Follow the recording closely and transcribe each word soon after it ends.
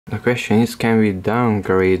The question is, can we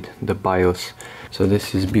downgrade the BIOS? So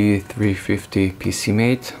this is B350 PC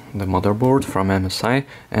MATE, the motherboard from MSI,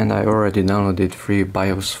 and I already downloaded 3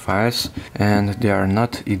 BIOS files and they are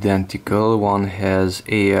not identical. One has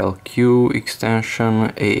ALQ extension,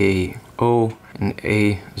 AAO and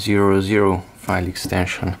A00 file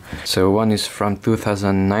extension. So one is from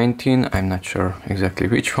 2019, I'm not sure exactly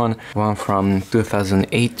which one from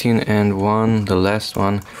 2018 and the last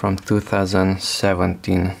one from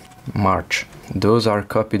 2017 March. Those are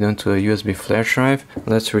copied onto a USB flash drive.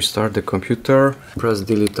 Let's restart the computer, press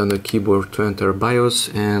delete on the keyboard to enter BIOS,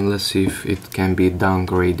 and let's see if it can be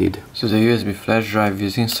downgraded. So the USB flash drive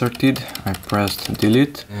is inserted, I pressed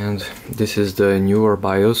delete, and this is the newer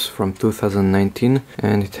BIOS from 2019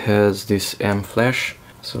 and it has this M flash.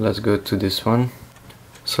 So let's go to this one,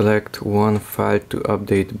 select one file to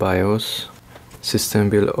update BIOS,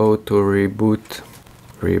 system will auto rebooting,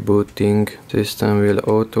 system will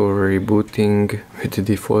auto rebooting with the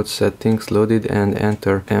default settings loaded, and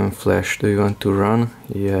enter M flash. Do you want to run?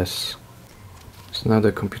 Yes. So now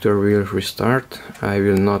the computer will restart. I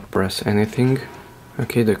will not press anything.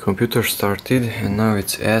 Okay, the computer started and now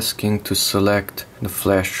it's asking to select the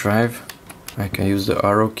flash drive. I can use the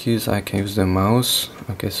arrow keys, I can use the mouse.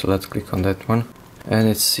 Okay, so let's click on that one. And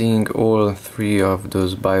it's seeing all 3 of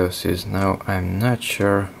those BIOSes. Now I'm not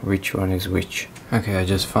sure which one is which. Okay, I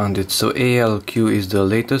just found it. So ALQ is the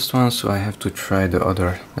latest one, so I have to try the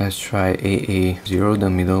other. Let's try AA0, the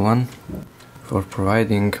middle one. For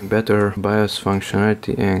providing better BIOS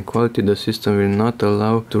functionality and quality, the system will not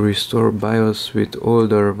allow to restore BIOS with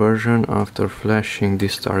older version after flashing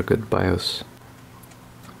this target BIOS.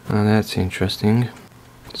 Now that's interesting.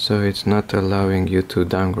 So it's not allowing you to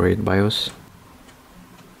downgrade BIOS.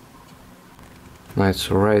 Now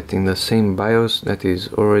it's writing the same BIOS that is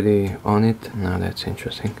already on it. Now that's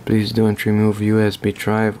interesting. Please don't remove USB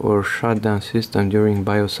drive or shut down system during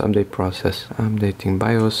BIOS update process. Updating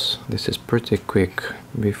BIOS. This is pretty quick.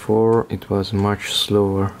 Before it was much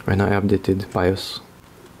slower when I updated BIOS.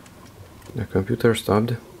 The computer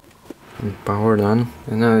stopped and powered on,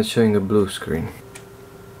 and now it's showing a blue screen.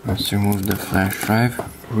 Let's remove the flash drive,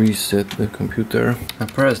 reset the computer,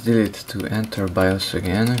 and press delete to enter BIOS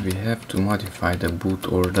again. We have to modify the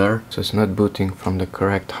boot order, so it's not booting from the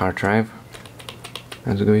correct hard drive.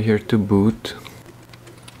 Let's go here to boot.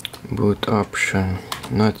 Boot option,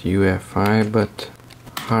 not UEFI, but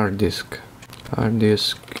hard disk. Hard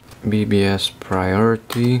disk, BBS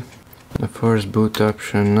priority. The first boot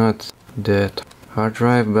option, not that hard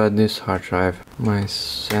drive, but this hard drive, my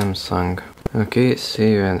Samsung. Okay,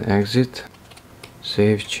 save and exit.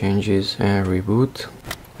 Save changes and reboot.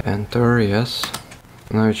 Enter, yes.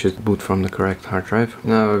 Now it should boot from the correct hard drive.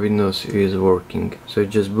 Now Windows is working. So it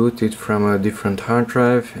just booted from a different hard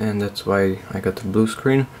drive, and that's why I got a blue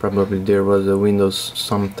screen. Probably there was a Windows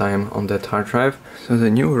sometime on that hard drive. So the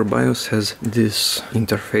newer BIOS has this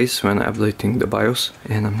interface when updating the BIOS,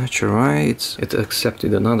 and I'm not sure why it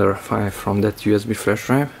accepted another file from that USB flash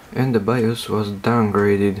drive, and the BIOS was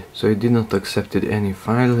downgraded, so it did not accept any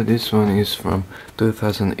file. This one is from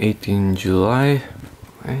 2018 July.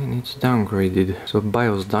 And it's downgraded. So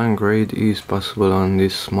BIOS downgrade is possible on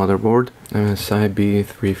this motherboard, MSI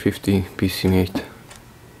B350 PC MATE.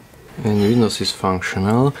 And Windows is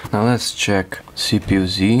functional. Now let's check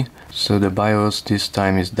CPU-Z. So the BIOS this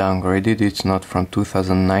time is downgraded. It's not from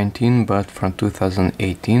 2019 but from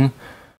 2018.